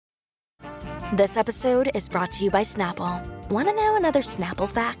This episode is brought to you by Snapple. Want to know another Snapple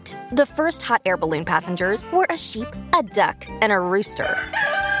fact? The first hot air balloon passengers were a sheep, a duck, and a rooster.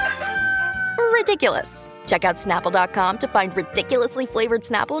 Ridiculous. Check out Snapple.com to find ridiculously flavored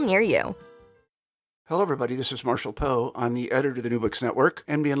Snapple near you. Hello, everybody. This is Marshall Poe. I'm the editor of the New Books Network.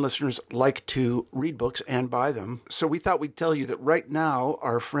 NBN listeners like to read books and buy them. So we thought we'd tell you that right now,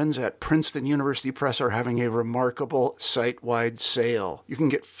 our friends at Princeton University Press are having a remarkable site-wide sale. You can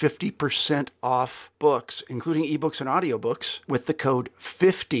get 50% off books, including ebooks and audiobooks, with the code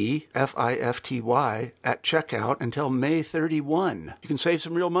 50, F-I-F-T-Y, at checkout until May 31. You can save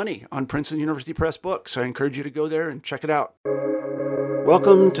some real money on Princeton University Press books. I encourage you to go there and check it out.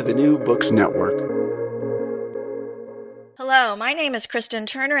 Welcome to the New Books Network. Hello, my name is Kristen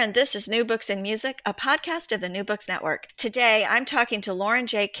Turner, and this is New Books in Music, a podcast of the New Books Network. Today, I'm talking to Lauren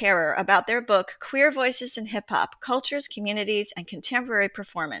J. Kehrer about their book, Queer Voices in Hip Hop, Cultures, Communities, and Contemporary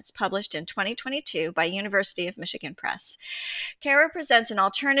Performance, published in 2022 by University of Michigan Press. Kehrer presents an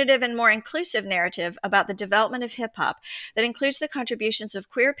alternative and more inclusive narrative about the development of hip hop that includes the contributions of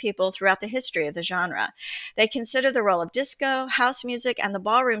queer people throughout the history of the genre. They consider the role of disco, house music, and the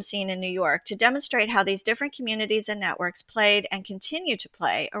ballroom scene in New York to demonstrate how these different communities and networks played and continue to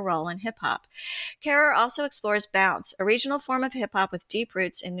play a role in hip-hop. Kehrer also explores bounce, a regional form of hip-hop with deep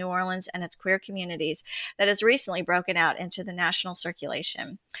roots in New Orleans and its queer communities that has recently broken out into the national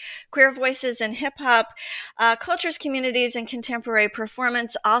circulation. Queer Voices in Hip-Hop, Cultures, Communities, and Contemporary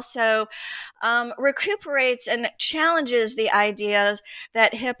Performance also recuperates and challenges the ideas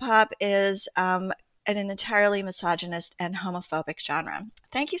that hip-hop is an entirely misogynist and homophobic genre.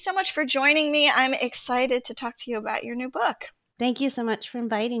 Thank you so much for joining me. I'm excited to talk to you about your new book. Thank you so much for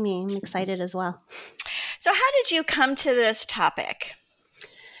inviting me. I'm excited as well. So how did you come to this topic?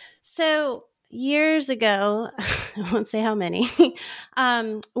 So years ago, I won't say how many,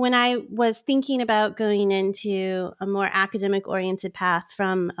 when I was thinking about going into a more academic-oriented path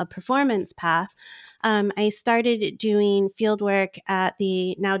from a performance path, I started doing field work at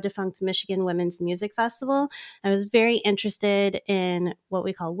the now defunct Michigan Women's Music Festival. I was very interested in what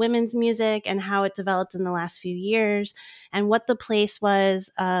we call women's music and how it developed in the last few years and what the place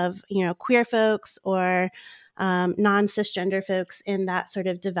was of, queer folks or non-cisgender folks in that sort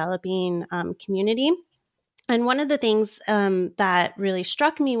of developing community. And one of the things that really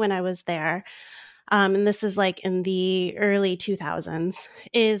struck me when I was there, and this is like in the early 2000s,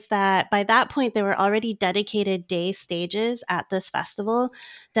 is that by that point, there were already dedicated day stages at this festival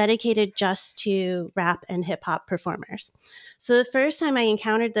dedicated just to rap and hip hop performers. So the first time I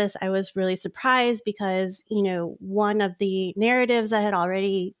encountered this, I was really surprised because, one of the narratives that had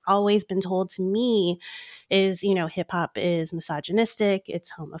always been told to me is, hip hop is misogynistic,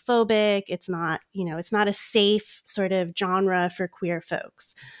 it's homophobic, it's not a safe sort of genre for queer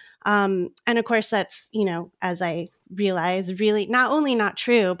folks. And of course, that's, as I realized, really not only not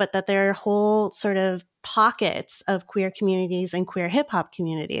true, but that there are whole sort of pockets of queer communities and queer hip hop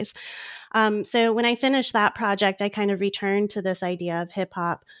communities. So when I finished that project, I kind of returned to this idea of hip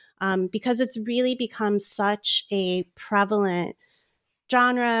hop because it's really become such a prevalent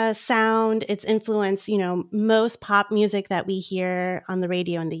genre, sound, it's influenced, most pop music that we hear on the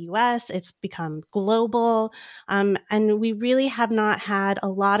radio in the US. It's become global. And we really have not had a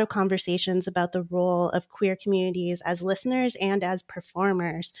lot of conversations about the role of queer communities as listeners and as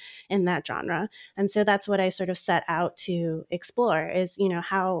performers in that genre. And so that's what I sort of set out to explore is,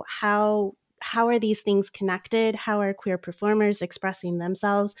 how are these things connected? How are queer performers expressing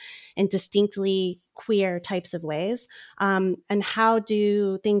themselves in distinctly queer types of ways? And how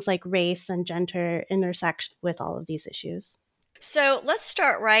do things like race and gender intersect with all of these issues? So let's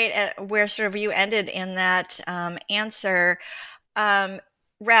start right at where sort of you ended in that answer.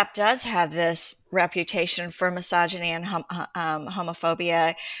 Rap does have this reputation for misogyny and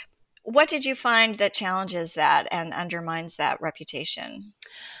homophobia. What did you find that challenges that and undermines that reputation?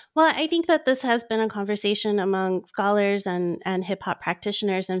 Well, I think that this has been a conversation among scholars and hip hop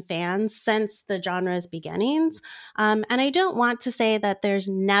practitioners and fans since the genre's beginnings. And I don't want to say that there's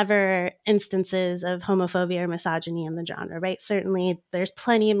never instances of homophobia or misogyny in the genre, right? Certainly, there's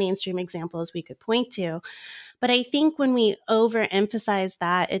plenty of mainstream examples we could point to. But I think when we overemphasize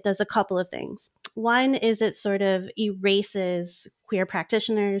that, it does a couple of things. One is it sort of erases queer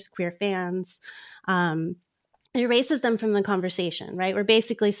practitioners, queer fans, it erases them from the conversation, right? We're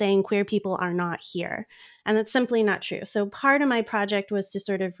basically saying queer people are not here. And that's simply not true. So part of my project was to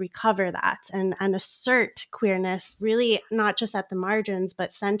sort of recover that and assert queerness really not just at the margins,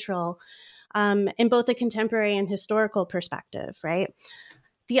 but central in both a contemporary and historical perspective, right?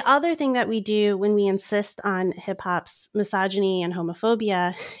 The other thing that we do when we insist on hip hop's misogyny and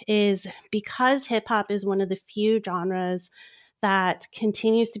homophobia is because hip hop is one of the few genres that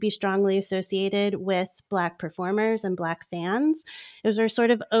continues to be strongly associated with Black performers and Black fans, is we're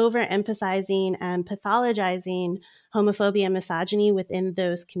sort of overemphasizing and pathologizing homophobia and misogyny within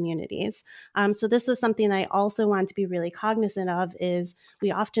those communities. So this was something I also want to be really cognizant of, is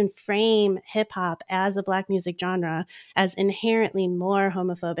we often frame hip hop as a Black music genre as inherently more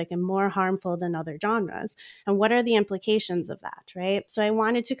homophobic and more harmful than other genres. And what are the implications of that, right? So I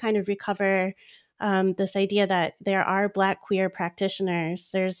wanted to kind of recover this idea that there are Black queer practitioners.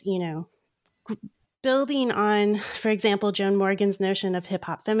 There's, building on, for example, Joan Morgan's notion of hip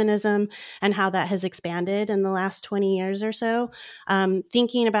hop feminism and how that has expanded in the last 20 years or so,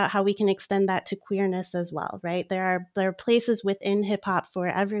 thinking about how we can extend that to queerness as well, right? There are places within hip hop for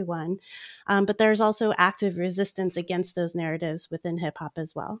everyone, but there's also active resistance against those narratives within hip hop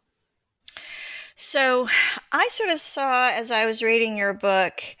as well. So I sort of saw, as I was reading your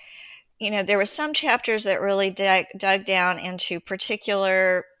book, there were some chapters that really dug down into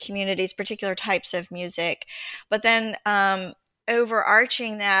particular communities, particular types of music. But then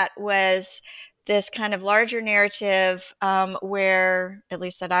overarching that was this kind of larger narrative where, at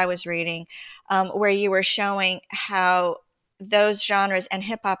least that I was reading, where you were showing how those genres and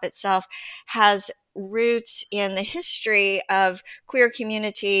hip hop itself has roots in the history of queer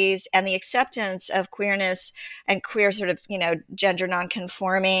communities and the acceptance of queerness and queer sort of, gender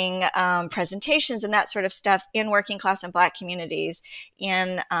nonconforming presentations and that sort of stuff in working class and Black communities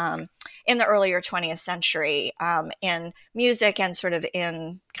in the earlier 20th century, in music and sort of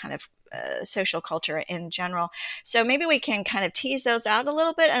in kind of social culture in general. So maybe we can kind of tease those out a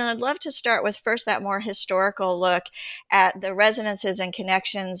little bit. And I'd love to start with first that more historical look at the resonances and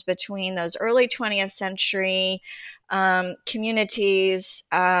connections between those early 20th century communities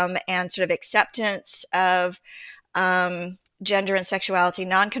and sort of acceptance of gender and sexuality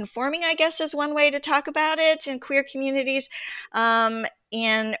non-conforming, I guess, is one way to talk about it in queer communities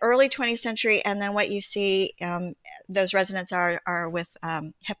in early 20th century, and then what you see those resonances are with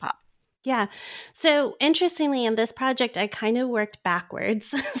hip hop. Yeah. So interestingly, in this project, I kind of worked backwards.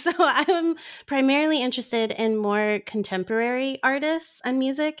 So I'm primarily interested in more contemporary artists and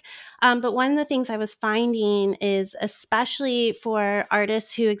music. But one of the things I was finding is, especially for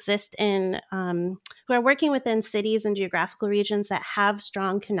artists who exist in, who are working within cities and geographical regions that have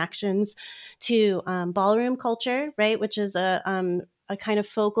strong connections to ballroom culture, right, which is a kind of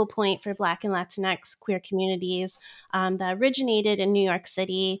focal point for Black and Latinx queer communities that originated in New York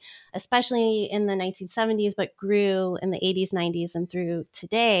City, especially in the 1970s, but grew in the 80s, 90s, and through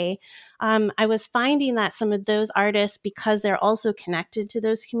today. I was finding that some of those artists, because they're also connected to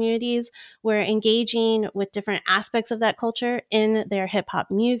those communities, were engaging with different aspects of that culture in their hip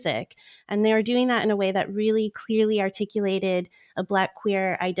hop music. And they were doing that in a way that really clearly articulated a Black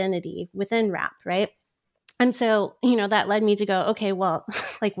queer identity within rap, right? And so, that led me to go, okay, well,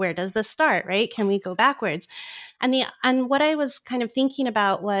 like, where does this start, right? Can we go backwards? And what I was kind of thinking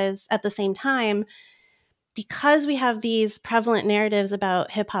about was, at the same time, because we have these prevalent narratives about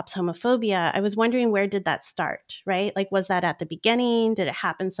hip hop's homophobia, I was wondering, where did that start, right? Like, was that at the beginning? Did it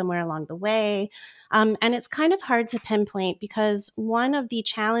happen somewhere along the way? And it's kind of hard to pinpoint, because one of the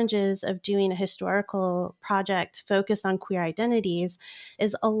challenges of doing a historical project focused on queer identities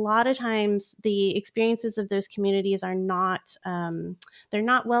is a lot of times the experiences of those communities are not, they're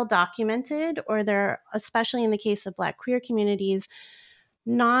not well documented, or they're, especially in the case of Black queer communities,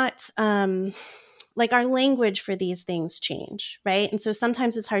 not, like, our language for these things change, right? And so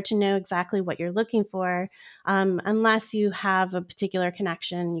sometimes it's hard to know exactly what you're looking for unless you have a particular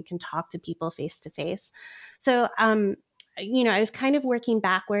connection. You can talk to people face to face. So, I was kind of working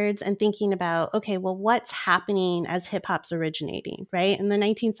backwards and thinking about, okay, well, what's happening as hip hop's originating, right? In the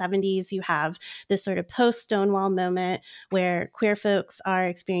 1970s, you have this sort of post-Stonewall moment where queer folks are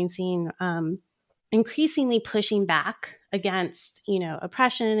experiencing increasingly pushing back against,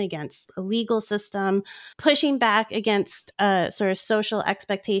 oppression, against a legal system, pushing back against sort of social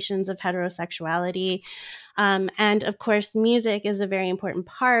expectations of heterosexuality. And of course, music is a very important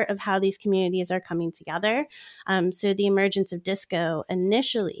part of how these communities are coming together. So the emergence of disco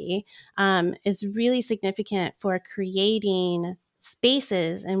initially is really significant for creating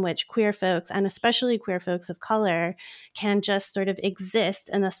spaces in which queer folks, and especially queer folks of color, can just sort of exist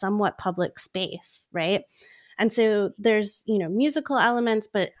in a somewhat public space, right? And so there's, musical elements,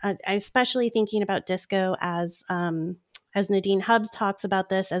 but I'm especially thinking about disco as as Nadine Hubbs talks about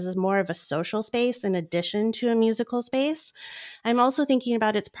this, as more of a social space in addition to a musical space. I'm also thinking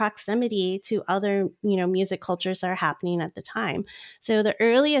about its proximity to other, music cultures that are happening at the time. So the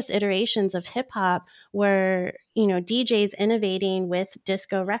earliest iterations of hip hop were, DJs innovating with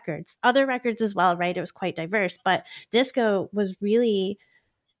disco records, other records as well, right? It was quite diverse, but disco was really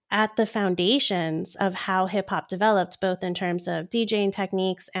at the foundations of how hip hop developed, both in terms of DJing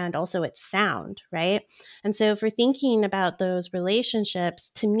techniques and also its sound, right? And so if we're thinking about those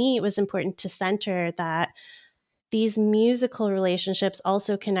relationships, to me, it was important to center that these musical relationships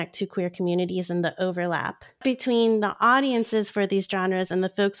also connect to queer communities and the overlap between the audiences for these genres and the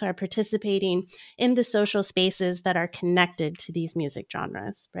folks who are participating in the social spaces that are connected to these music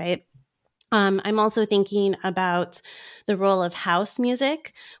genres, right? I'm also thinking about the role of house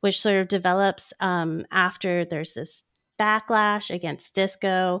music, which sort of develops after there's this backlash against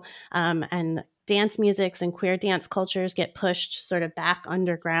disco, and dance musics and queer dance cultures get pushed sort of back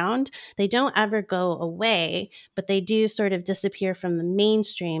underground. They don't ever go away, but they do sort of disappear from the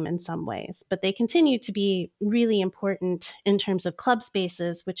mainstream in some ways. But they continue to be really important in terms of club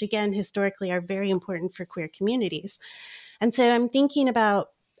spaces, which again, historically are very important for queer communities. And so I'm thinking about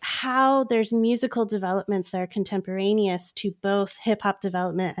how there's musical developments that are contemporaneous to both hip hop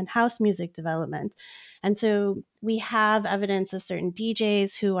development and house music development. And so we have evidence of certain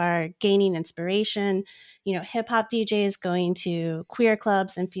DJs who are gaining inspiration, hip hop DJs going to queer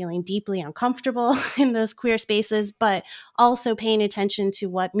clubs and feeling deeply uncomfortable in those queer spaces, but also paying attention to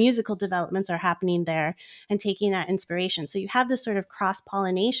what musical developments are happening there and taking that inspiration. So you have this sort of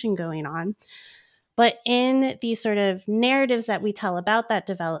cross-pollination going on. But in these sort of narratives that we tell about that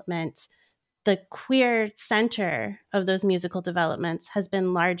development, the queer center of those musical developments has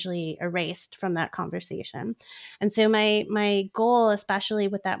been largely erased from that conversation. And so my goal, especially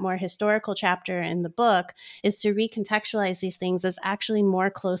with that more historical chapter in the book, is to recontextualize these things as actually more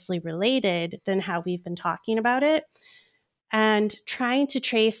closely related than how we've been talking about it, and trying to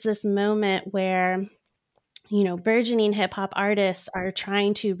trace this moment where burgeoning hip hop artists are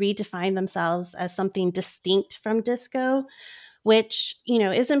trying to redefine themselves as something distinct from disco, which,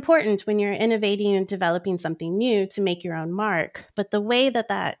 is important when you're innovating and developing something new to make your own mark. But the way that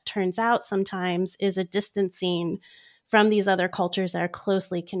that turns out sometimes is a distancing from these other cultures that are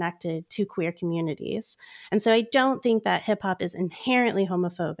closely connected to queer communities. And so I don't think that hip hop is inherently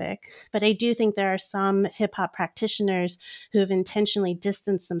homophobic, but I do think there are some hip hop practitioners who have intentionally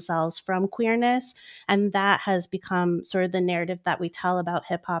distanced themselves from queerness. And that has become sort of the narrative that we tell about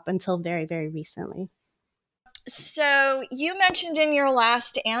hip hop until very, very recently. So you mentioned in your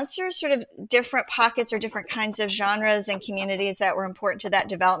last answer sort of different pockets or different kinds of genres and communities that were important to that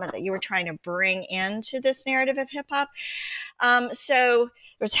development that you were trying to bring into this narrative of hip hop. So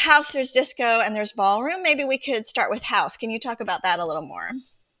there's house, there's disco, and there's ballroom. Maybe we could start with house. Can you talk about that a little more?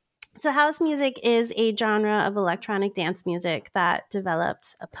 So house music is a genre of electronic dance music that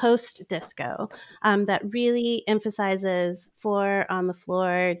developed post-disco that really emphasizes four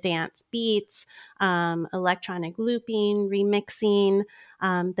on-the-floor dance beats, electronic looping, remixing.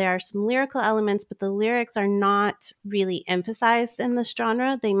 There are some lyrical elements, but the lyrics are not really emphasized in this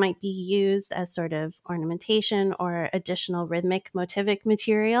genre. They might be used as sort of ornamentation or additional rhythmic motivic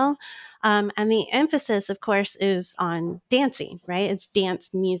material. And the emphasis, of course, is on dancing, right? It's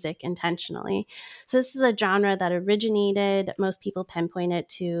dance music intentionally. So this is a genre that originated, most people pinpoint it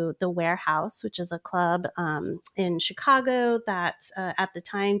to The Warehouse, which is a club in Chicago that at the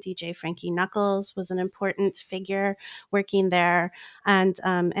time, DJ Frankie Knuckles was an important figure working there. And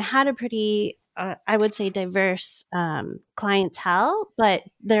it had a pretty I would say diverse clientele, but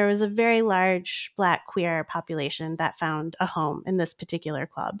there was a very large Black queer population that found a home in this particular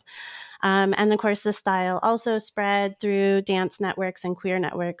club. And of course, this style also spread through dance networks and queer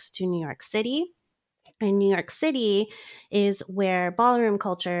networks to New York City. And New York City is where ballroom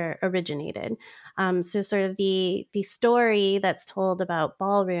culture originated. So sort of the story that's told about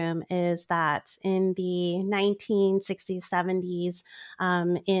ballroom is that in the 1960s, 70s,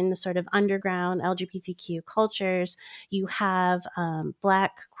 in the sort of underground LGBTQ cultures, you have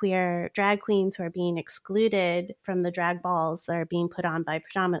Black queer drag queens who are being excluded from the drag balls that are being put on by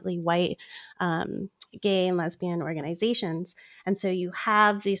predominantly white gay and lesbian organizations. And so you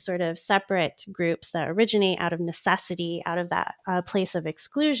have these sort of separate groups that originate out of necessity, out of that place of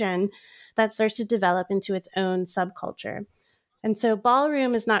exclusion, that starts to develop into its own subculture. And so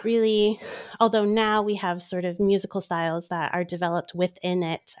ballroom is not really, although now we have sort of musical styles that are developed within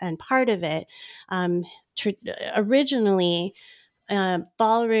it and part of it, originally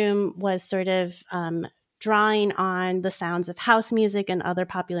ballroom was sort of drawing on the sounds of house music and other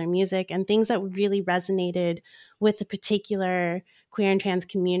popular music and things that really resonated with the particular queer and trans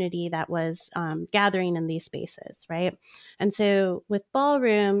community that was gathering in these spaces, right? And so with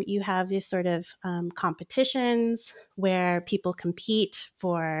ballroom, you have these sort of competitions where people compete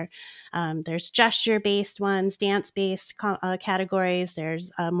for, there's gesture-based ones, dance-based categories,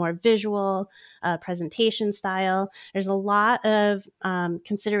 there's more visual presentation style. There's a lot of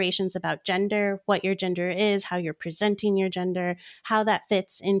considerations about gender, what your gender is, how you're presenting your gender, how that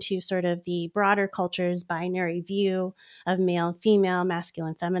fits into sort of the broader culture's binary view of male and female,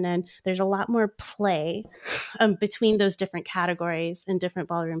 masculine, feminine. There's a lot more play between those different categories in different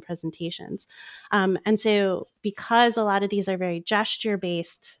ballroom presentations. And so because a lot of these are very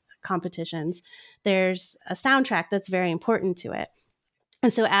gesture-based competitions, there's a soundtrack that's very important to it.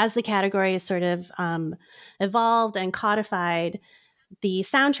 And so as the categories sort of evolved and codified, the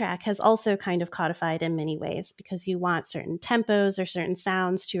soundtrack has also kind of codified in many ways because you want certain tempos or certain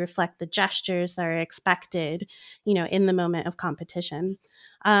sounds to reflect the gestures that are expected, in the moment of competition.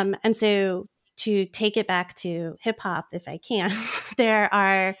 And so to take it back to hip hop, if I can, there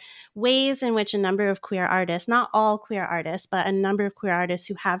are ways in which a number of queer artists, not all queer artists, but a number of queer artists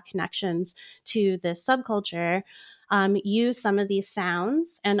who have connections to this subculture, use some of these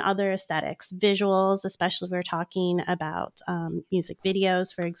sounds and other aesthetics, visuals, especially if we're talking about music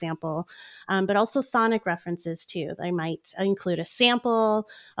videos, for example, but also sonic references too. They might include a sample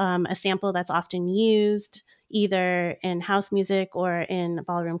that's often used either in house music or in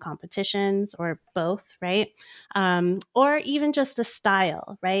ballroom competitions or both, right? Or even just the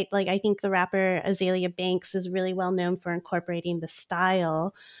style, right? Like I think the rapper Azealia Banks is really well known for incorporating the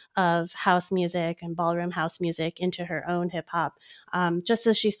style of house music and ballroom house music into her own hip hop, just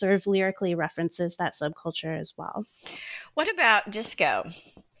as she sort of lyrically references that subculture as well. What about disco?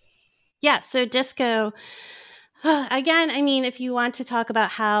 Yeah, so disco, again, I mean, if you want to talk about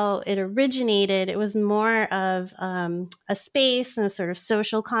how it originated, it was more of a space and a sort of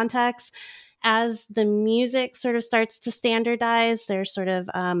social context. As the music sort of starts to standardize, there's sort of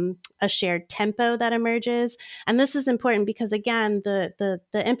a shared tempo that emerges. And this is important because, again, the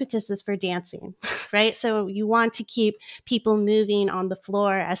impetus is for dancing, right? So you want to keep people moving on the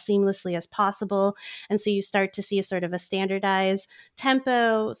floor as seamlessly as possible. And so you start to see a sort of a standardized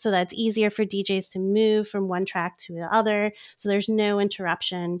tempo so that it's easier for DJs to move from one track to the other. So there's no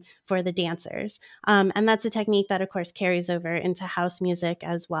interruption for the dancers. And that's a technique that, of course, carries over into house music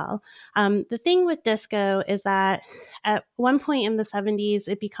as well. The thing with disco is that at one point in the 70s,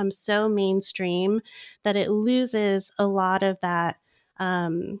 it becomes so mainstream that it loses a lot of that,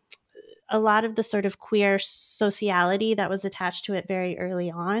 a lot of the sort of queer sociality that was attached to it very early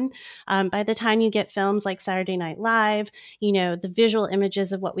on. By the time you get films like Saturday Night Live, the visual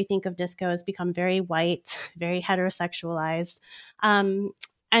images of what we think of disco has become very white, very heterosexualized.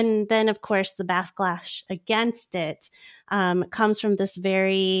 And then, of course, the backlash against it comes from this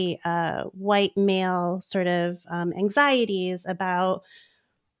very white male sort of anxieties about,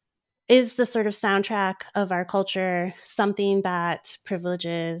 is the sort of soundtrack of our culture something that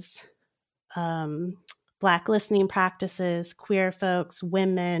privileges Black listening practices, queer folks,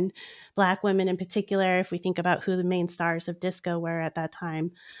 women, Black women in particular, if we think about who the main stars of disco were at that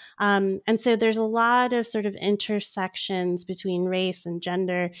time. And so there's a lot of sort of intersections between race and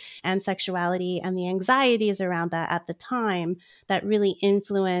gender and sexuality and the anxieties around that at the time that really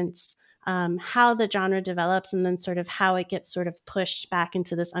influence how the genre develops and then sort of how it gets sort of pushed back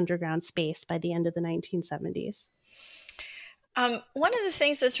into this underground space by the end of the 1970s. One of the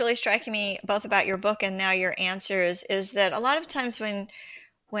things that's really striking me both about your book and now your answers is that a lot of times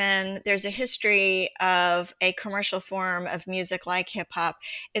when there's a history of a commercial form of music like hip hop,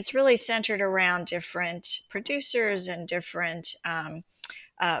 it's really centered around different producers and different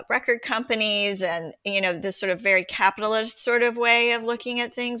record companies and, this sort of very capitalist sort of way of looking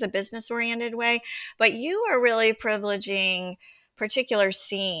at things, a business oriented way. But you are really privileging particular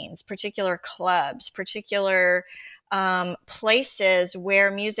scenes, particular clubs, particular places where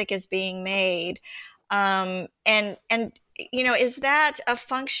music is being made. And is that a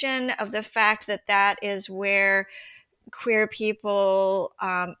function of the fact that that is where queer people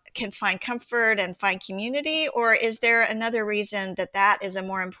can find comfort and find community? Or is there another reason that that is a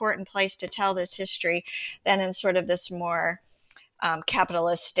more important place to tell this history than in sort of this more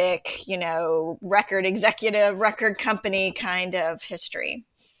capitalistic, record executive, record company kind of history?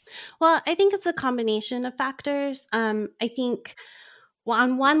 Well, I think it's a combination of factors. I think,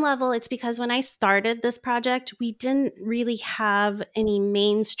 on one level, it's because when I started this project, we didn't really have any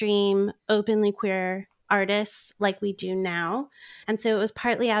mainstream openly queer artists like we do now. And so it was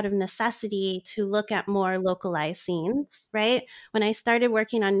partly out of necessity to look at more localized scenes, right? When I started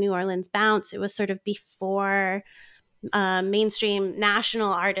working on New Orleans Bounce, it was sort of before mainstream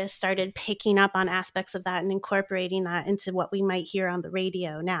national artists started picking up on aspects of that and incorporating that into what we might hear on the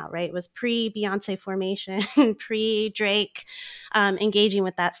radio now, right? It was pre-Beyonce formation, pre-Drake engaging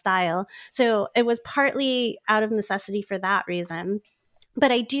with that style. So it was partly out of necessity for that reason.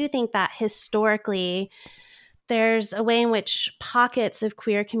 But I do think that historically, there's a way in which pockets of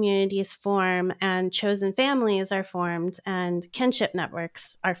queer communities form and chosen families are formed and kinship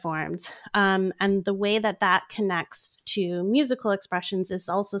networks are formed. And the way that that connects to musical expressions is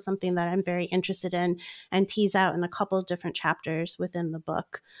also something that I'm very interested in and tease out in a couple of different chapters within the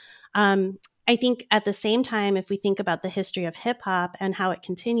book. I think at the same time, if we think about the history of hip hop and how it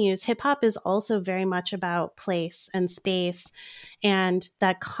continues, hip hop is also very much about place and space and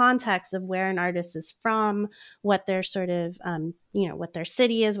that context of where an artist is from, what their sort of, what their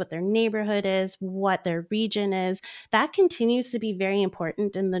city is, what their neighborhood is, what their region is. That continues to be very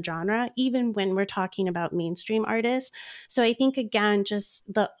important in the genre, even when we're talking about mainstream artists. So I think, again, just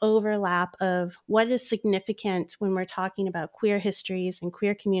the overlap of what is significant when we're talking about queer histories and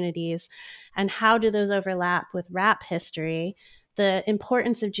queer communities, and how do those overlap with rap history? The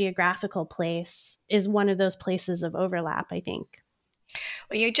importance of geographical place is one of those places of overlap, I think.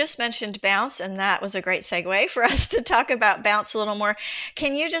 Well, you just mentioned Bounce, and that was a great segue for us to talk about Bounce a little more.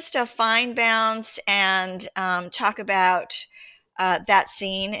 Can you just define Bounce and talk about that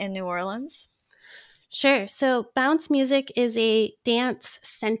scene in New Orleans? Sure. So bounce music is a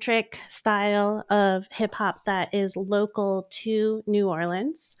dance-centric style of hip hop that is local to New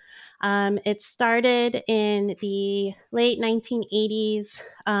Orleans. It started in the late 1980s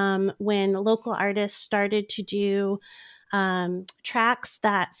when local artists started to do tracks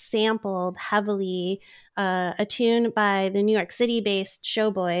that sampled heavily a tune by the New York City-based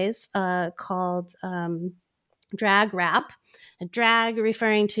Showboys called Drag Rap. Drag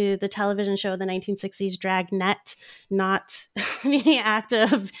referring to the television show of the 1960s, Dragnet, not the act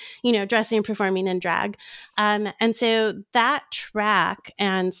of, dressing and performing in drag. And so that track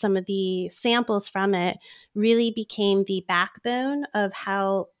and some of the samples from it really became the backbone of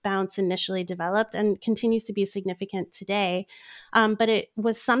how bounce initially developed and continues to be significant today. But it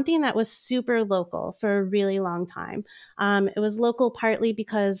was something that was super local for a really long time. It was local partly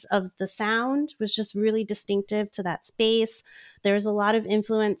because of the sound was just really distinctive to that space. There was a lot of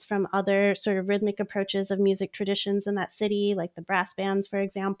influence from other sort of rhythmic approaches of music traditions in that city, like the brass bands, for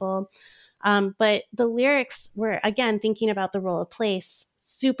example. But the lyrics were, again, thinking about the role of place,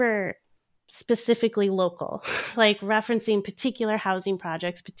 super specifically local, like referencing particular housing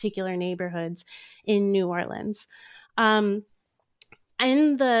projects, particular neighborhoods in New Orleans. In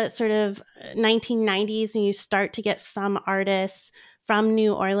the sort of 1990s, when you start to get some artists from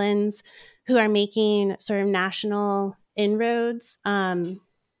New Orleans who are making sort of national inroads,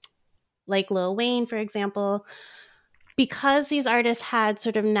 like Lil Wayne, for example, because these artists had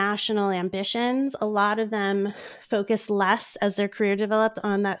sort of national ambitions, a lot of them focused less as their career developed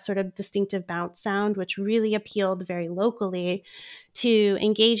on that sort of distinctive bounce sound, which really appealed very locally to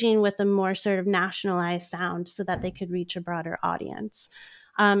engaging with a more sort of nationalized sound so that they could reach a broader audience.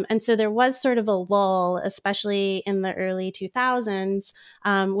 And so there was sort of a lull, especially in the early 2000s,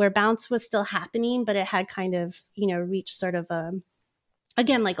 where bounce was still happening, but it had kind of, reached sort of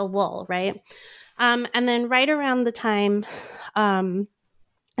like a lull, right? And then right around the time,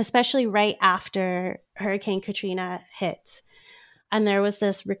 especially right after Hurricane Katrina hit, and there was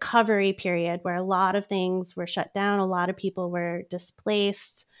this recovery period where a lot of things were shut down, a lot of people were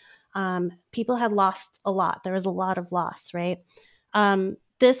displaced, people had lost a lot. There was a lot of loss, right?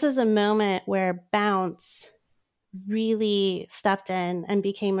 This is a moment where bounce really stepped in and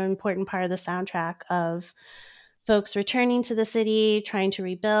became an important part of the soundtrack of folks returning to the city, trying to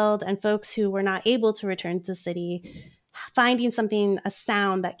rebuild, and folks who were not able to return to the city, finding something, a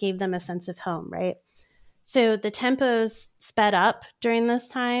sound that gave them a sense of home, right? So the tempos sped up during this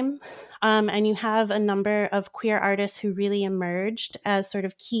time, and you have a number of queer artists who really emerged as sort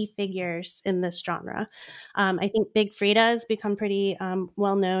of key figures in this genre. I think Big Freedia has become pretty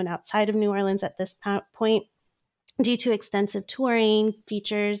well known outside of New Orleans at this point, due to extensive touring,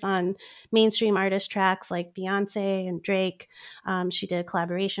 features on mainstream artist tracks like Beyonce and Drake. She did a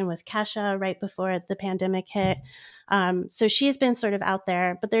collaboration with Kesha right before the pandemic hit. So she's been sort of out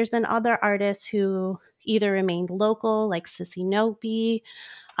there, but there's been other artists who either remained local, like Sissy Nopi,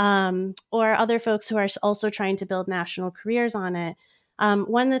 or other folks who are also trying to build national careers on it.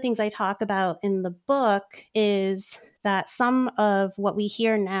 One of the things I talk about in the book is that some of what we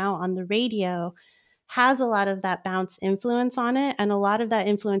hear now on the radio has a lot of that bounce influence on it. And a lot of that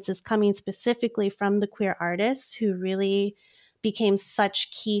influence is coming specifically from the queer artists who really became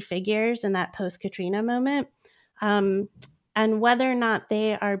such key figures in that post-Katrina moment. And whether or not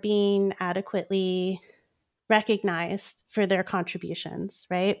they are being adequately recognized for their contributions,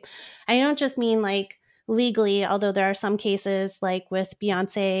 right? I don't just mean like legally, although there are some cases like with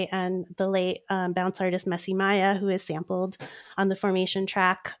Beyonce and the late bounce artist Messi Maya, who is sampled on the Formation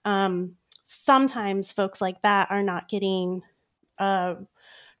track. Sometimes folks like that are not getting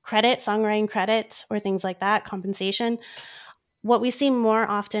credit, songwriting credit, or things like that, compensation. What we see more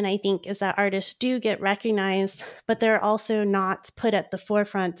often, I think, is that artists do get recognized, but they're also not put at the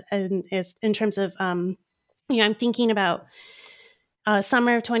forefront in terms of, I'm thinking about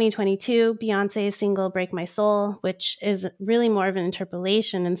summer of 2022, Beyonce's single Break My Soul, which is really more of an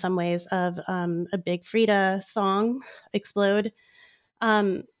interpolation in some ways of a Big Freedia song, Explode.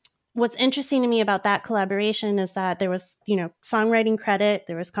 What's interesting to me about that collaboration is that there was, songwriting credit,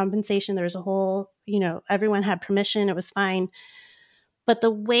 there was compensation, there was a whole, everyone had permission, it was fine. But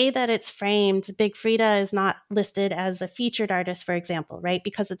the way that it's framed, Big Freedia is not listed as a featured artist, for example, right?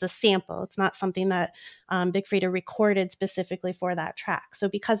 Because it's a sample. It's not something that Big Freedia recorded specifically for that track. So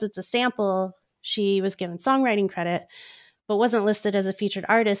because it's a sample, she was given songwriting credit, but wasn't listed as a featured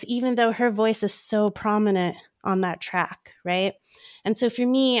artist, even though her voice is so prominent on that track, right? And so for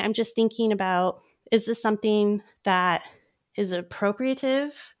me, I'm just thinking about, is this something that is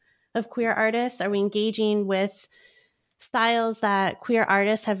appropriative of queer artists? Are we engaging with styles that queer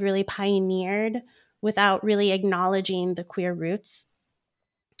artists have really pioneered without really acknowledging the queer roots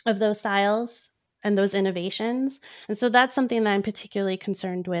of those styles and those innovations? And so that's something that I'm particularly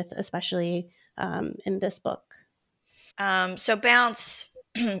concerned with, especially in this book. So bounce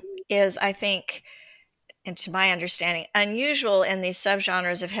is, I think, and to my understanding, unusual in these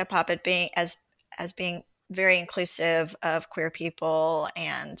subgenres of hip hop as being very inclusive of queer people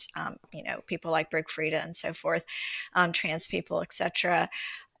and, people like Big Freedia and so forth, trans people, etc.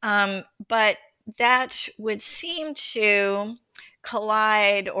 But that would seem to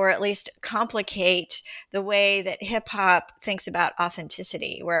collide or at least complicate the way that hip hop thinks about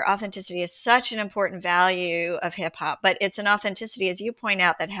authenticity, where authenticity is such an important value of hip hop, but it's an authenticity, as you point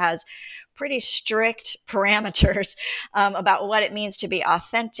out, that has pretty strict parameters about what it means to be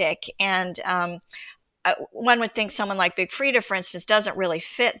authentic. And one would think someone like Big Freedia, for instance, doesn't really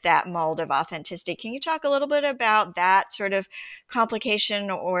fit that mold of authenticity. Can you talk a little bit about that sort of complication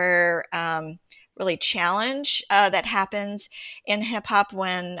or really challenge that happens in hip hop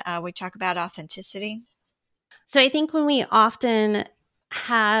when we talk about authenticity? So I think when we often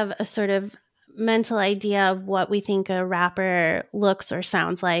have a sort of mental idea of what we think a rapper looks or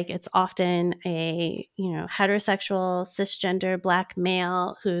sounds like, it's often a, heterosexual, cisgender Black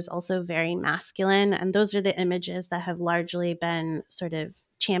male who's also very masculine. And those are the images that have largely been sort of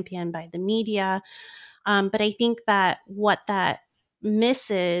championed by the media. But I think that what that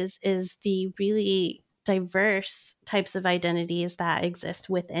misses is the really diverse types of identities that exist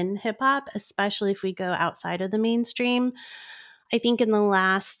within hip hop, especially if we go outside of the mainstream. I think in the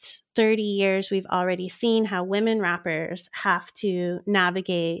last 30 years, we've already seen how women rappers have to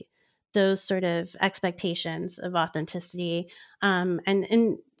navigate those sort of expectations of authenticity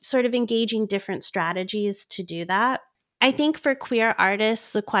and sort of engaging different strategies to do that. I think for queer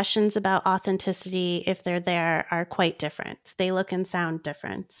artists, the questions about authenticity, if they're there, are quite different. They look and sound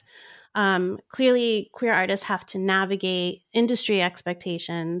different. Clearly, queer artists have to navigate industry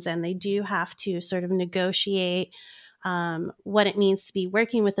expectations, and they do have to sort of negotiate what it means to be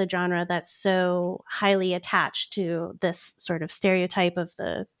working with a genre that's so highly attached to this sort of stereotype of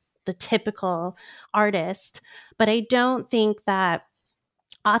the typical artist. But I don't think that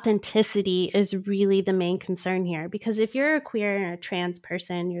authenticity is really the main concern here, because if you're a queer and a trans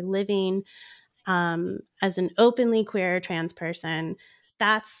person, you're living as an openly queer trans person,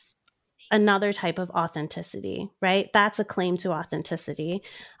 that's another type of authenticity, right? That's a claim to authenticity.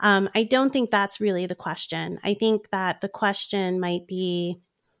 I don't think that's really the question. I think that the question might be,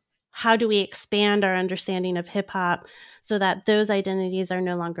 how do we expand our understanding of hip hop so that those identities are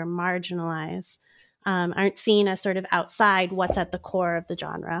no longer marginalized, aren't seen as sort of outside what's at the core of the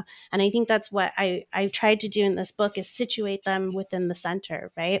genre? And I think that's what I tried to do in this book, is situate them within the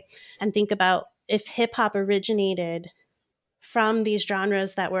center, right? And think about, if hip hop originated from these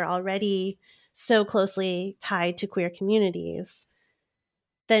genres that were already so closely tied to queer communities,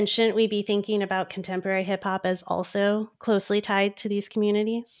 then shouldn't we be thinking about contemporary hip hop as also closely tied to these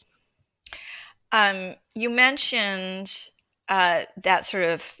communities? You mentioned that sort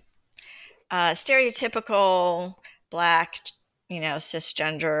of stereotypical Black,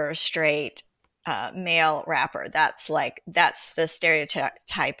 cisgender, straight male rapper. That's the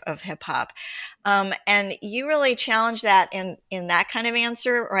stereotype of hip hop. And you really challenge that in that kind of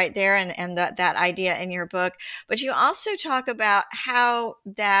answer right there, and that idea in your book. But you also talk about how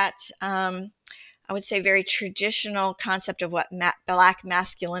that, I would say, very traditional concept of what Black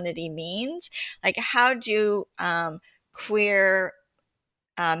masculinity means. Like, how do queer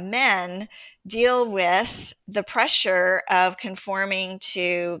men deal with the pressure of conforming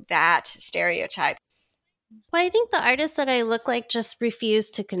to that stereotype? Well, I think the artists that I look like just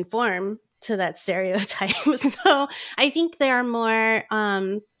refuse to conform to that stereotype. So I think there are more,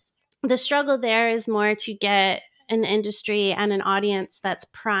 the struggle there is more to get an industry and an audience that's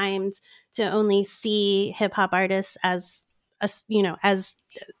primed to only see hip hop artists as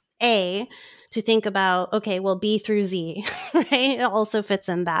A, to think about, okay, well, B through Z, right? It also fits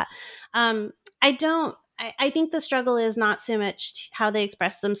in that. I think the struggle is not so much how they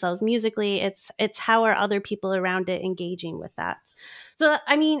express themselves musically. It's how are other people around it engaging with that. So,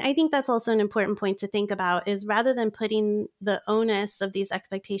 I mean, I think that's also an important point to think about, is rather than putting the onus of these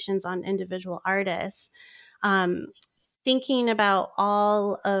expectations on individual artists, thinking about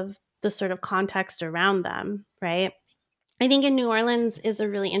all of the sort of context around them, right? I think in New Orleans is a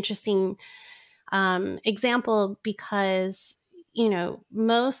really interesting example, because, you know,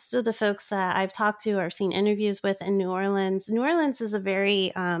 most of the folks that I've talked to or seen interviews with in New Orleans is a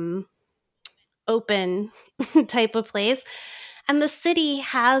very open type of place. And the city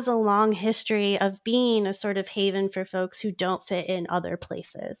has a long history of being a sort of haven for folks who don't fit in other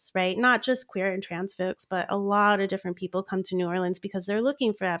places, right? Not just queer and trans folks, but a lot of different people come to New Orleans because they're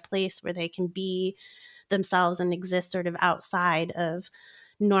looking for that place where they can be themselves and exist sort of outside of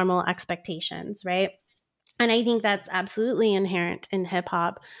normal expectations, right? And I think that's absolutely inherent in hip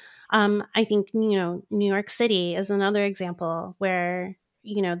hop. I think, you know, New York City is another example where,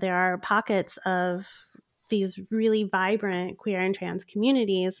 you know, there are pockets of these really vibrant queer and trans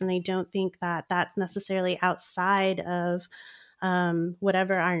communities, and I don't think that that's necessarily outside of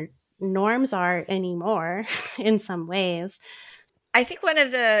whatever our norms are anymore in some ways. I think one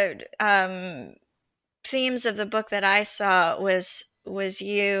of the themes of the book that I saw was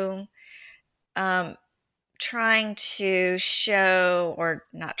you trying to show, or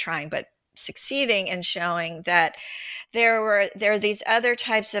not trying, but succeeding in showing that there are these other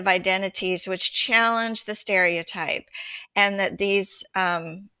types of identities which challenge the stereotype, and that these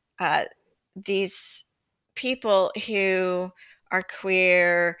people who are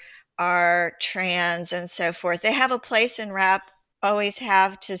queer, are trans, and so forth, they have a place in rap, always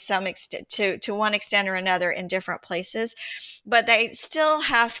have to some extent, to one extent or another, in different places, but they still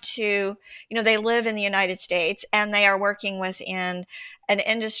have to, you know, they live in the United States and they are working within an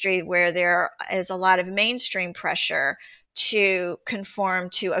industry where there is a lot of mainstream pressure to conform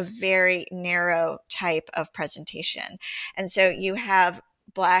to a very narrow type of presentation. And so you have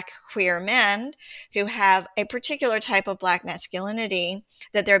Black queer men who have a particular type of Black masculinity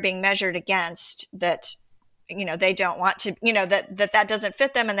that they're being measured against, that, you know, they don't want to, you know, that doesn't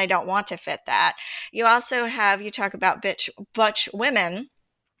fit them and they don't want to fit that. You also have, you talk about butch women,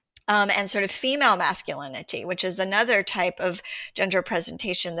 and sort of female masculinity, which is another type of gender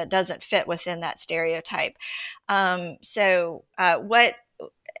presentation that doesn't fit within that stereotype. So what,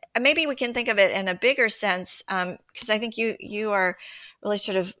 maybe we can think of it in a bigger sense, because I think you are really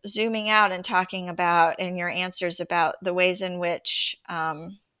sort of zooming out and talking about, in your answers, about the ways in which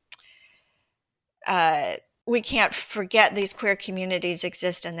we can't forget these queer communities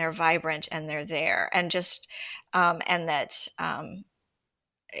exist, and they're vibrant and they're there, and just and that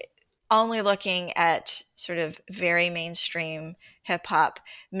only looking at sort of very mainstream hip hop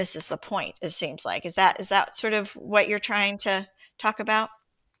misses the point, it seems like. Is that sort of what you're trying to talk about?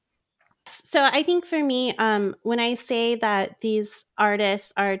 So I think for me, when I say that these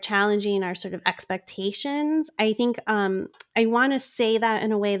artists are challenging our sort of expectations, I think I want to say that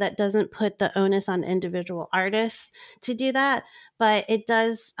in a way that doesn't put the onus on individual artists to do that, but it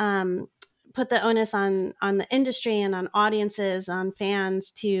does put the onus on the industry and on audiences, on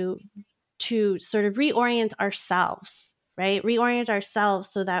fans to sort of reorient ourselves, right? Reorient ourselves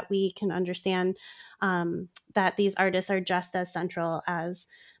so that we can understand that these artists are just as central as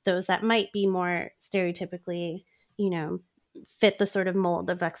those that might be more stereotypically, you know, fit the sort of mold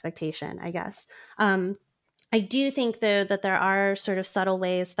of expectation, I guess. I do think, though, that there are sort of subtle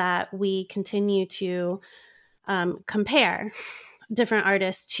ways that we continue to compare different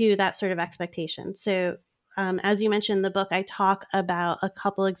artists to that sort of expectation. So As you mentioned in the book, I talk about a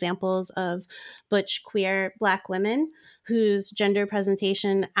couple examples of butch queer Black women whose gender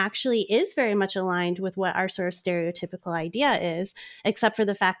presentation actually is very much aligned with what our sort of stereotypical idea is, except for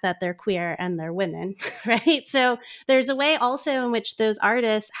the fact that they're queer and they're women, right? So there's a way also in which those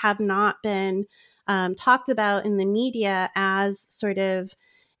artists have not been talked about in the media as sort of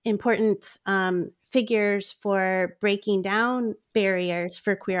important figures for breaking down barriers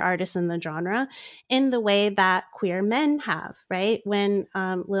for queer artists in the genre in the way that queer men have, right? When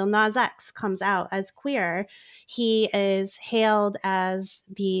Lil Nas X comes out as queer, he is hailed as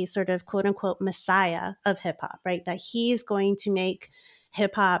the sort of quote unquote messiah of hip hop, right? That he's going to make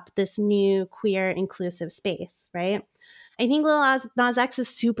hip hop this new queer inclusive space, right? I think Lil Nas X is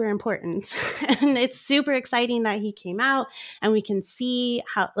super important and it's super exciting that he came out and we can see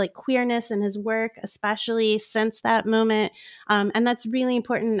how like queerness in his work, especially since that moment. And that's really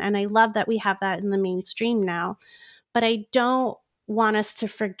important. And I love that we have that in the mainstream now, but I don't want us to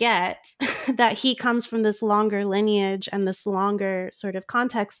forget that he comes from this longer lineage and this longer sort of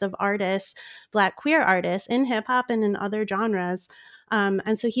context of artists, Black queer artists in hip hop and in other genres.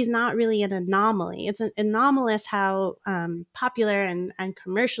 And so he's not really an anomaly. It's an anomalous how popular and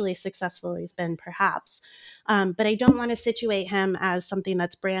commercially successful he's been, perhaps. But I don't want to situate him as something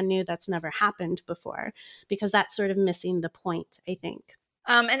that's brand new, that's never happened before, because that's sort of missing the point, I think.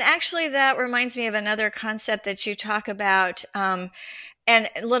 And actually, that reminds me of another concept that you talk about. And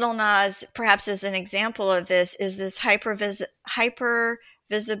Little Nas, perhaps as an example of this, is this hyper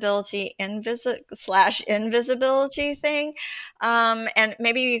visibility / invisibility thing. And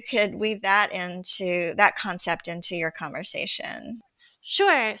maybe you could weave that concept into your conversation.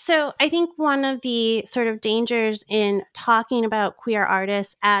 Sure. So I think one of the sort of dangers in talking about queer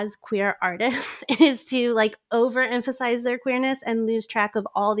artists as queer artists is to like overemphasize their queerness and lose track of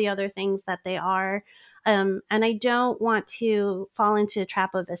all the other things that they are. And I don't want to fall into a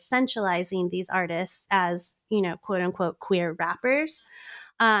trap of essentializing these artists as, you know, quote unquote queer rappers.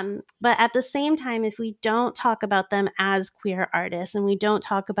 But at the same time, if we don't talk about them as queer artists and we don't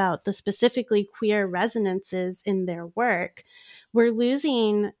talk about the specifically queer resonances in their work, we're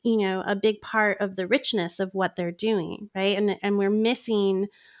losing, you know, a big part of the richness of what they're doing, right? And we're missing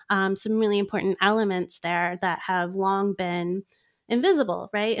some really important elements there that have long been invisible,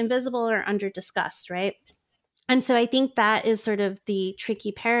 right? Invisible or under discussed, right? And so I think that is sort of the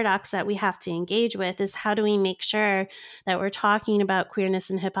tricky paradox that we have to engage with is how do we make sure that we're talking about queerness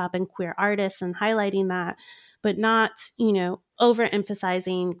in hip hop and queer artists and highlighting that, but not, you know,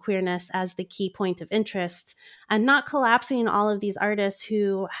 overemphasizing queerness as the key point of interest and not collapsing all of these artists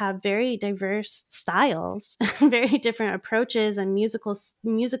who have very diverse styles, very different approaches and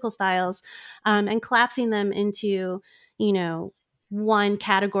musical styles, and collapsing them into, you know, one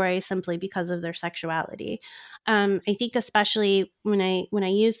category simply because of their sexuality. I think especially when I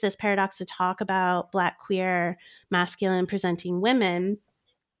use this paradox to talk about Black queer masculine presenting women,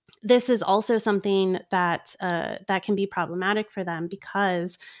 this is also something that that can be problematic for them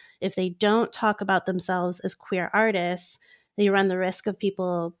because if they don't talk about themselves as queer artists, they run the risk of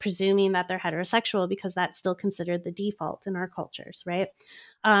people presuming that they're heterosexual because that's still considered the default in our cultures, right?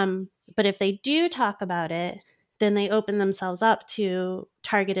 But if they do talk about it, then they open themselves up to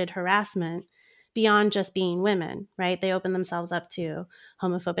targeted harassment beyond just being women, right? They open themselves up to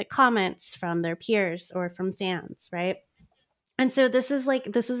homophobic comments from their peers or from fans, right? And so this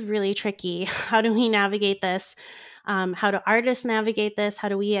is really tricky. How do we navigate this? How do artists navigate this? How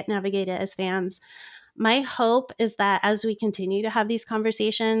do we navigate it as fans? My hope is that as we continue to have these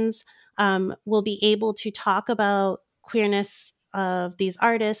conversations, we'll be able to talk about queerness of these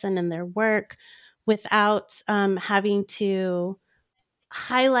artists and in their work without having to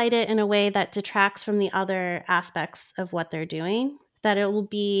highlight it in a way that detracts from the other aspects of what they're doing, that it will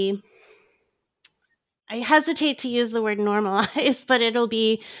be, I hesitate to use the word normalized, but it'll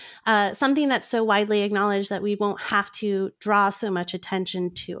be something that's so widely acknowledged that we won't have to draw so much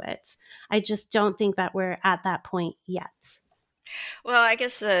attention to it. I just don't think that we're at that point yet. Well, I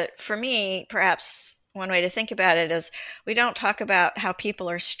guess for me, perhaps one way to think about it is we don't talk about how people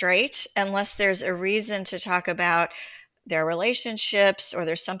are straight unless there's a reason to talk about their relationships or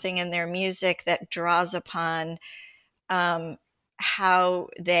there's something in their music that draws upon how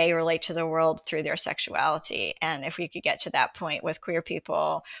they relate to the world through their sexuality. And if we could get to that point with queer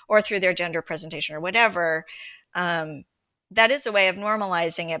people or through their gender presentation or whatever, that is a way of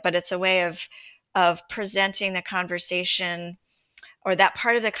normalizing it, but it's a way of presenting the conversation or that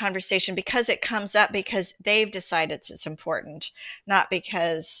part of the conversation because it comes up because they've decided it's important, not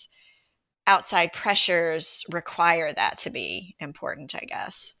because outside pressures require that to be important, I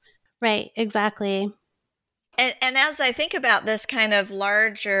guess. Right, exactly. And as I think about this kind of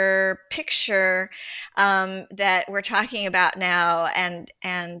larger picture that we're talking about now, and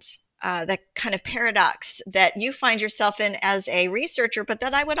the kind of paradox that you find yourself in as a researcher, but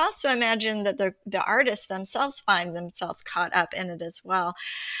that I would also imagine that the artists themselves find themselves caught up in it as well.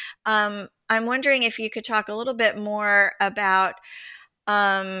 I'm wondering if you could talk a little bit more about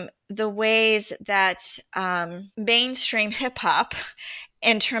the ways that mainstream hip hop,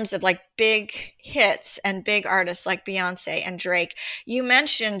 in terms of like big hits and big artists like Beyonce and Drake, you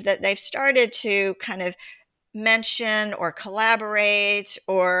mentioned that they've started to kind of mention or collaborate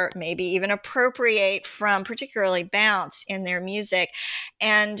or maybe even appropriate from particularly Bounce in their music.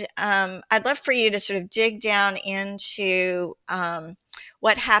 And I'd love for you to sort of dig down into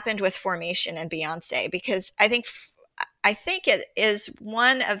what happened with Formation and Beyonce, because I think it is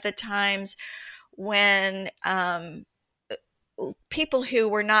one of the times when people who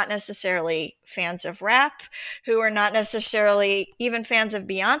were not necessarily fans of rap, who are not necessarily even fans of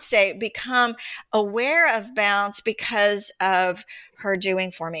Beyonce, become aware of Bounce because of her doing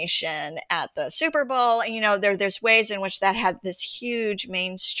Formation at the Super Bowl. You know, there's ways in which that had this huge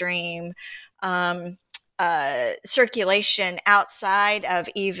mainstream circulation outside of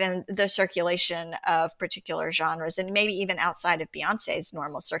even the circulation of particular genres, and maybe even outside of Beyonce's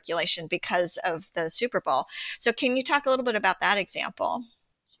normal circulation because of the Super Bowl. So can you talk a little bit about that example?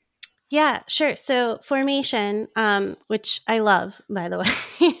 Yeah, sure. So Formation, which I love, by the way.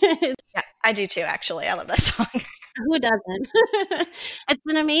 Yeah, I do too, actually. I love that song. Who doesn't? It's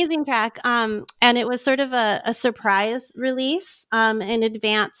an amazing track. And it was sort of a surprise release in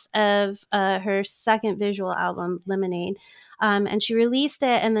advance of her second visual album, Lemonade. And she released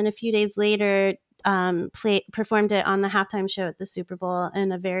it, and then a few days later performed it on the halftime show at the Super Bowl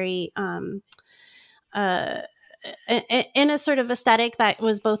in a very in a sort of aesthetic that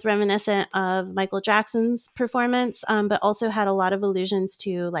was both reminiscent of Michael Jackson's performance, but also had a lot of allusions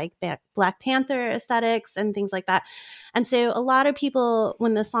to like Black Panther aesthetics and things like that. And so a lot of people,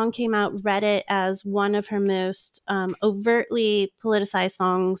 when the song came out, read it as one of her most overtly politicized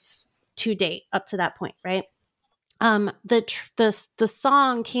songs to date up to that point, right? The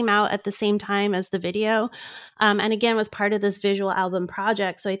song came out at the same time as the video, and again was part of this visual album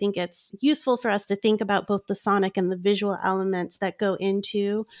project. So I think it's useful for us to think about both the sonic and the visual elements that go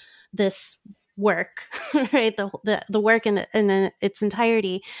into this work, right? The work in its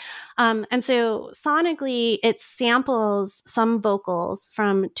entirety. And so sonically, it samples some vocals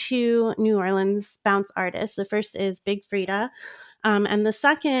from two New Orleans bounce artists. The first is Big Freedia, and the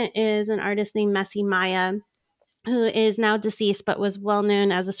second is an artist named Messy Maya, who is now deceased, but was well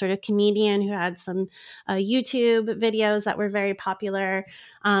known as a sort of comedian who had some YouTube videos that were very popular,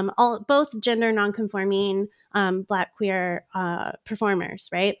 both gender nonconforming Black queer performers,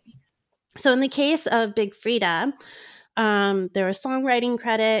 right? So in the case of Big Freedia, there was songwriting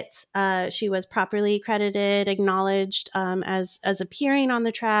credits. She was properly credited, acknowledged as appearing on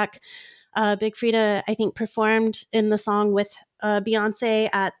the track. Big Freedia, I think, performed in the song with Beyonce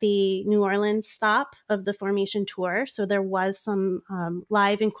at the New Orleans stop of the Formation tour. So there was some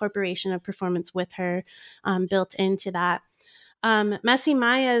live incorporation of performance with her built into that. Messy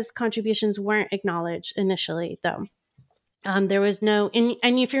Maya's contributions weren't acknowledged initially, though. There was no, and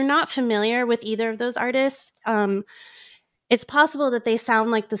if you're not familiar with either of those artists, it's possible that they sound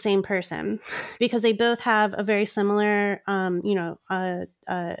like the same person because they both have a very similar,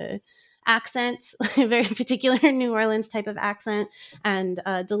 accents, very particular New Orleans type of accent and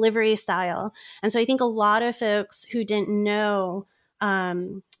delivery style. And so I think a lot of folks who didn't know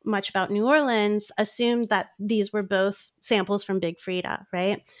much about New Orleans assumed that these were both samples from Big Freedia,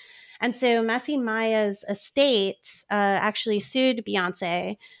 right? And so Messy Maya's estate actually sued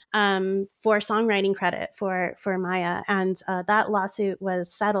Beyonce for songwriting credit for Maya. And that lawsuit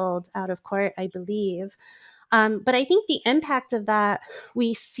was settled out of court, I believe. But I think the impact of that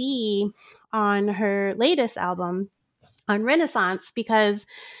we see on her latest album, on Renaissance, because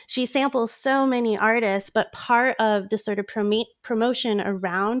she samples so many artists, but part of the sort of promotion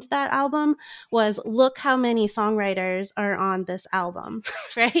around that album was, look how many songwriters are on this album,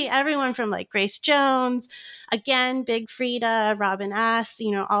 right? Everyone from like Grace Jones, again, Big Freedia, Robin S.,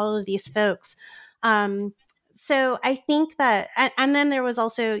 all of these folks. So I think that, and then there was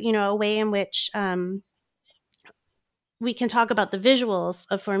also, a way in which we can talk about the visuals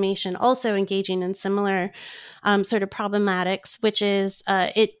of Formation also engaging in similar sort of problematics, which is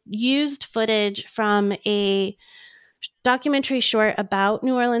it used footage from a documentary short about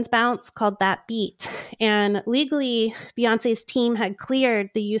New Orleans Bounce called That Beat. And legally, Beyonce's team had cleared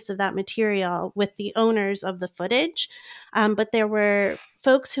the use of that material with the owners of the footage. But there were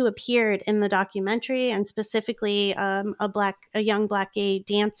folks who appeared in the documentary, and specifically a young Black gay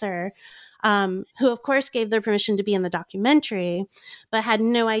dancer who, of course, gave their permission to be in the documentary, but had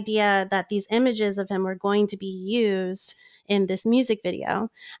no idea that these images of him were going to be used in this music video.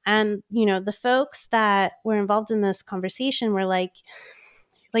 And, the folks that were involved in this conversation were like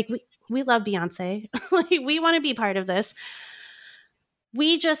we love Beyonce. We want to be part of this.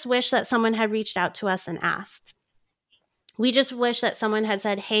 We just wish that someone had reached out to us and asked. We just wish that someone had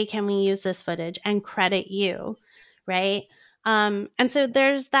said, hey, can we use this footage and credit you, right? And so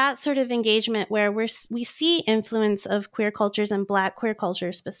there's that sort of engagement where we see influence of queer cultures and Black queer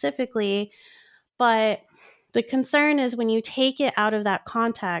culture specifically, but the concern is when you take it out of that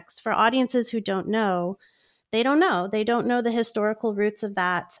context, for audiences who don't know, they don't know. They don't know the historical roots of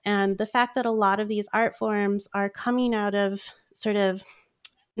that. And the fact that a lot of these art forms are coming out of sort of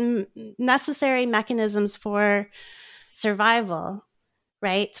necessary mechanisms for survival,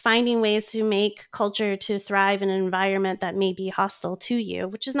 right? Finding ways to make culture to thrive in an environment that may be hostile to you,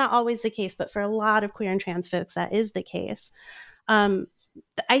 which is not always the case, but for a lot of queer and trans folks, that is the case.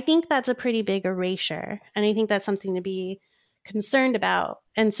 I think that's a pretty big erasure, and I think that's something to be concerned about.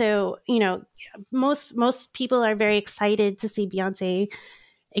 And so, most people are very excited to see Beyonce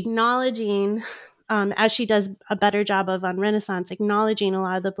acknowledging, as she does a better job of on Renaissance, acknowledging a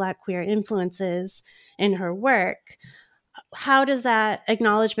lot of the Black queer influences in her work. How does that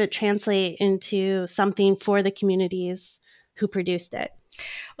acknowledgement translate into something for the communities who produced it?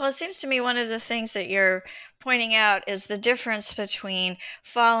 Well, it seems to me one of the things that you're pointing out is the difference between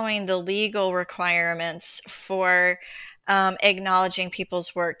following the legal requirements for acknowledging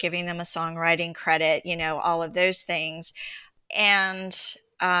people's work, giving them a songwriting credit, all of those things, and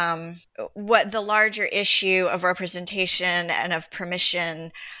what the larger issue of representation and of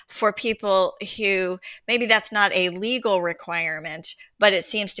permission for people who maybe that's not a legal requirement, but it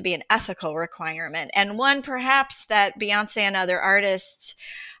seems to be an ethical requirement, and one perhaps that Beyonce and other artists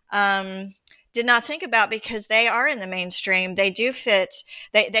did not think about because they are in the mainstream. They do fit.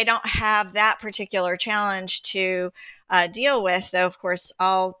 They don't have that particular challenge to deal with, though, of course,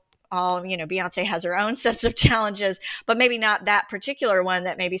 Beyonce has her own sets of challenges, but maybe not that particular one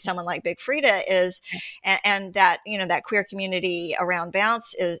that maybe someone like Big Freedia is, and that, that queer community around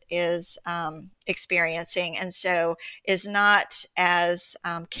Bounce is experiencing, and so is not as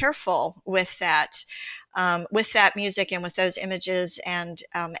careful with that music and with those images, and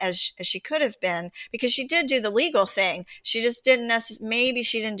as she could have been, because she did do the legal thing. She just didn't maybe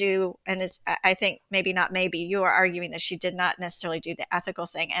she didn't do, and it's, I think maybe you are arguing that she did not necessarily do the ethical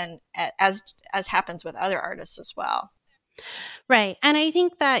thing, and as happens with other artists as well. Right. And I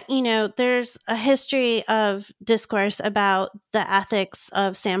think that, there's a history of discourse about the ethics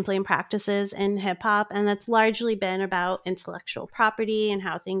of sampling practices in hip hop, and that's largely been about intellectual property and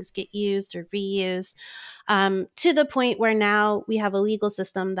how things get used or reused, to the point where now we have a legal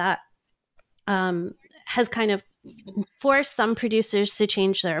system that has kind of forced some producers to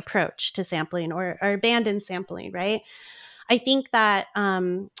change their approach to sampling or abandon sampling, right? I think that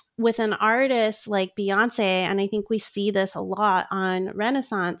with an artist like Beyonce, and I think we see this a lot on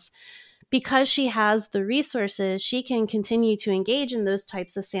Renaissance, because she has the resources, she can continue to engage in those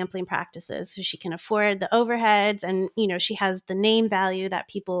types of sampling practices. So she can afford the overheads, and, she has the name value that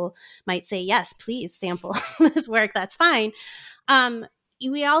people might say, yes, please sample this work. That's fine.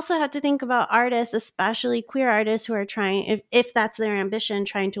 We also have to think about artists, especially queer artists, who are trying, if that's their ambition,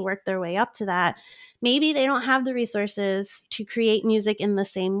 trying to work their way up to that. Maybe they don't have the resources to create music in the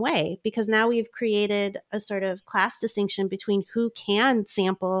same way, because now we've created a sort of class distinction between who can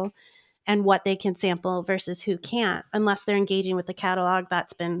sample and what they can sample versus who can't, unless they're engaging with the catalog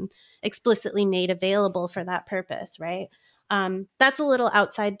that's been explicitly made available for that purpose, right? That's a little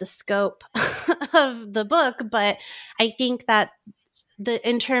outside the scope of the book, but I think that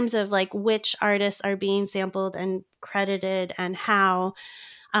in terms of like which artists are being sampled and credited and how,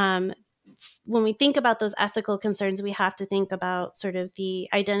 when we think about those ethical concerns, we have to think about sort of the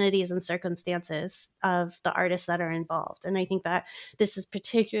identities and circumstances of the artists that are involved. And I think that this is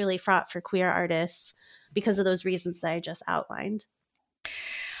particularly fraught for queer artists because of those reasons that I just outlined.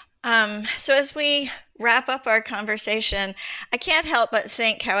 So as we wrap up our conversation, I can't help but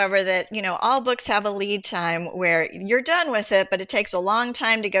think, however, that, all books have a lead time where you're done with it, but it takes a long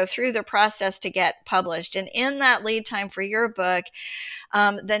time to go through the process to get published. And in that lead time for your book,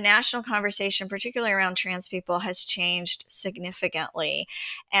 the national conversation, particularly around trans people, has changed significantly.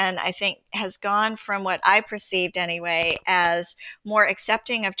 And I think has gone from what I perceived anyway as more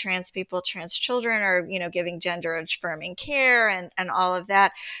accepting of trans people, trans children, or, giving gender affirming care and all of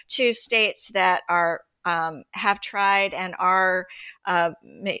that, to states that are have tried and are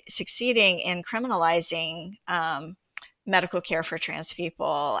succeeding in criminalizing medical care for trans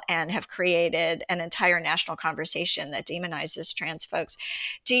people and have created an entire national conversation that demonizes trans folks.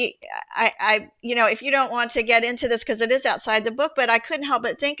 If you don't want to get into this because it is outside the book, but I couldn't help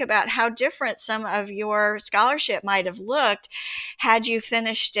but think about how different some of your scholarship might have looked had you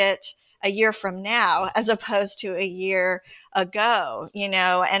finished it a year from now, as opposed to a year ago,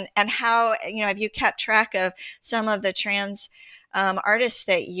 and how, have you kept track of some of the trans artists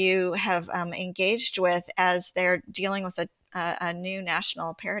that you have engaged with as they're dealing with a new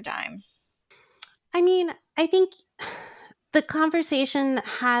national paradigm? I mean, I think the conversation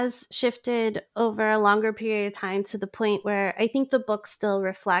has shifted over a longer period of time to the point where I think the book still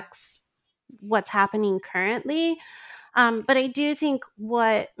reflects what's happening currently. But I do think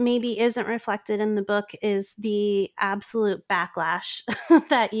what maybe isn't reflected in the book is the absolute backlash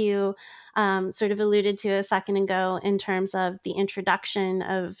that you sort of alluded to a second ago in terms of the introduction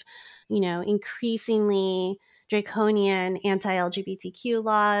of, increasingly draconian anti-LGBTQ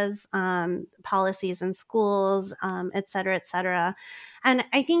laws, policies in schools, et cetera, et cetera. And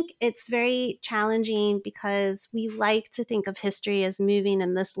I think it's very challenging because we like to think of history as moving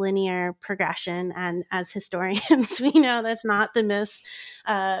in this linear progression. And as historians, we know that's not the most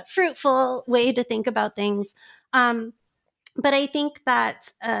fruitful way to think about things. But I think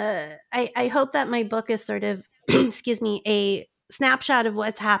that I hope that my book is sort of, a snapshot of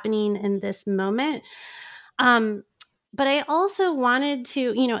what's happening in this moment. But I also wanted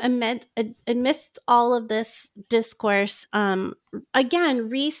to, amidst all of this discourse, again,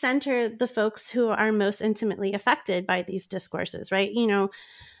 recenter the folks who are most intimately affected by these discourses, right?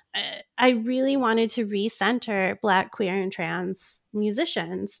 I really wanted to recenter Black, queer, and trans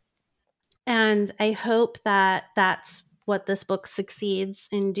musicians. And I hope that that's what this book succeeds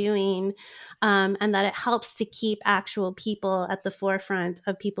in doing, and that it helps to keep actual people at the forefront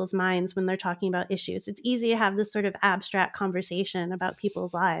of people's minds when they're talking about issues. It's easy to have this sort of abstract conversation about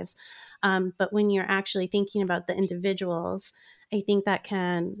people's lives, but when you're actually thinking about the individuals, I think that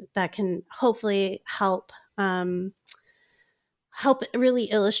can hopefully help really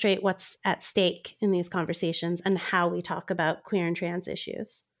illustrate what's at stake in these conversations and how we talk about queer and trans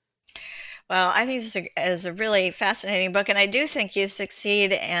issues. Well, I think this is a really fascinating book, and I do think you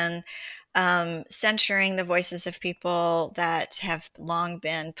succeed in centering the voices of people that have long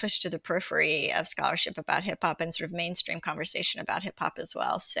been pushed to the periphery of scholarship about hip hop and sort of mainstream conversation about hip hop as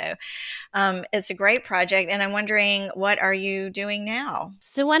well. So it's a great project. And I'm wondering, what are you doing now?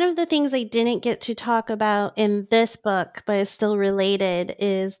 So one of the things I didn't get to talk about in this book, but is still related,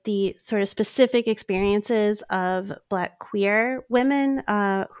 is the sort of specific experiences of Black queer women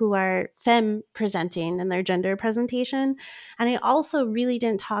who are femme presenting in their gender presentation. And I also really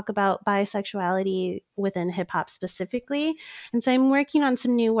didn't talk about bisexuality within hip hop specifically. And so I'm working on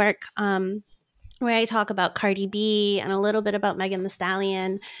some new work where I talk about Cardi B and a little bit about Megan Thee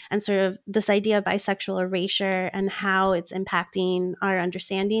Stallion and sort of this idea of bisexual erasure and how it's impacting our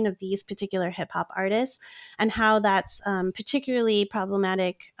understanding of these particular hip hop artists, and how that's particularly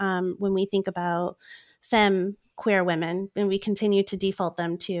problematic when we think about femme queer women and we continue to default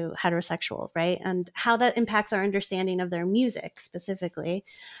them to heterosexual, right? And how that impacts our understanding of their music specifically.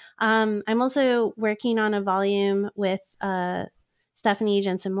 I'm also working on a volume with Stephanie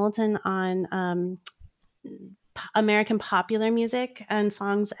Jensen Moulton on American popular music and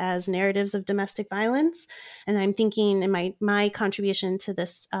songs as narratives of domestic violence. And I'm thinking in my contribution to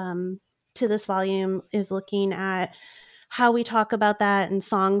this volume is looking at how we talk about that and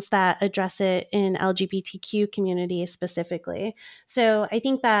songs that address it in LGBTQ communities specifically. So I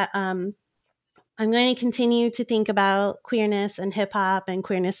think that I'm going to continue to think about queerness and hip hop and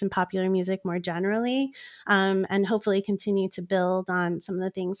queerness in popular music more generally, and hopefully continue to build on some of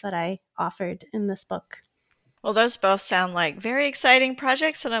the things that I offered in this book. Well, those both sound like very exciting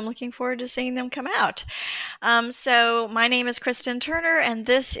projects, and I'm looking forward to seeing them come out. So my name is Kristen Turner, and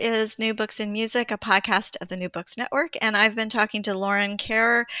this is New Books in Music, a podcast of the New Books Network. And I've been talking to Lauren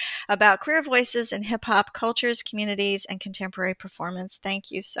Karer about queer voices in hip hop cultures, communities, and contemporary performance. Thank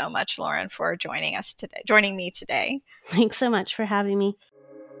you so much, Lauren, for joining me today. Thanks so much for having me.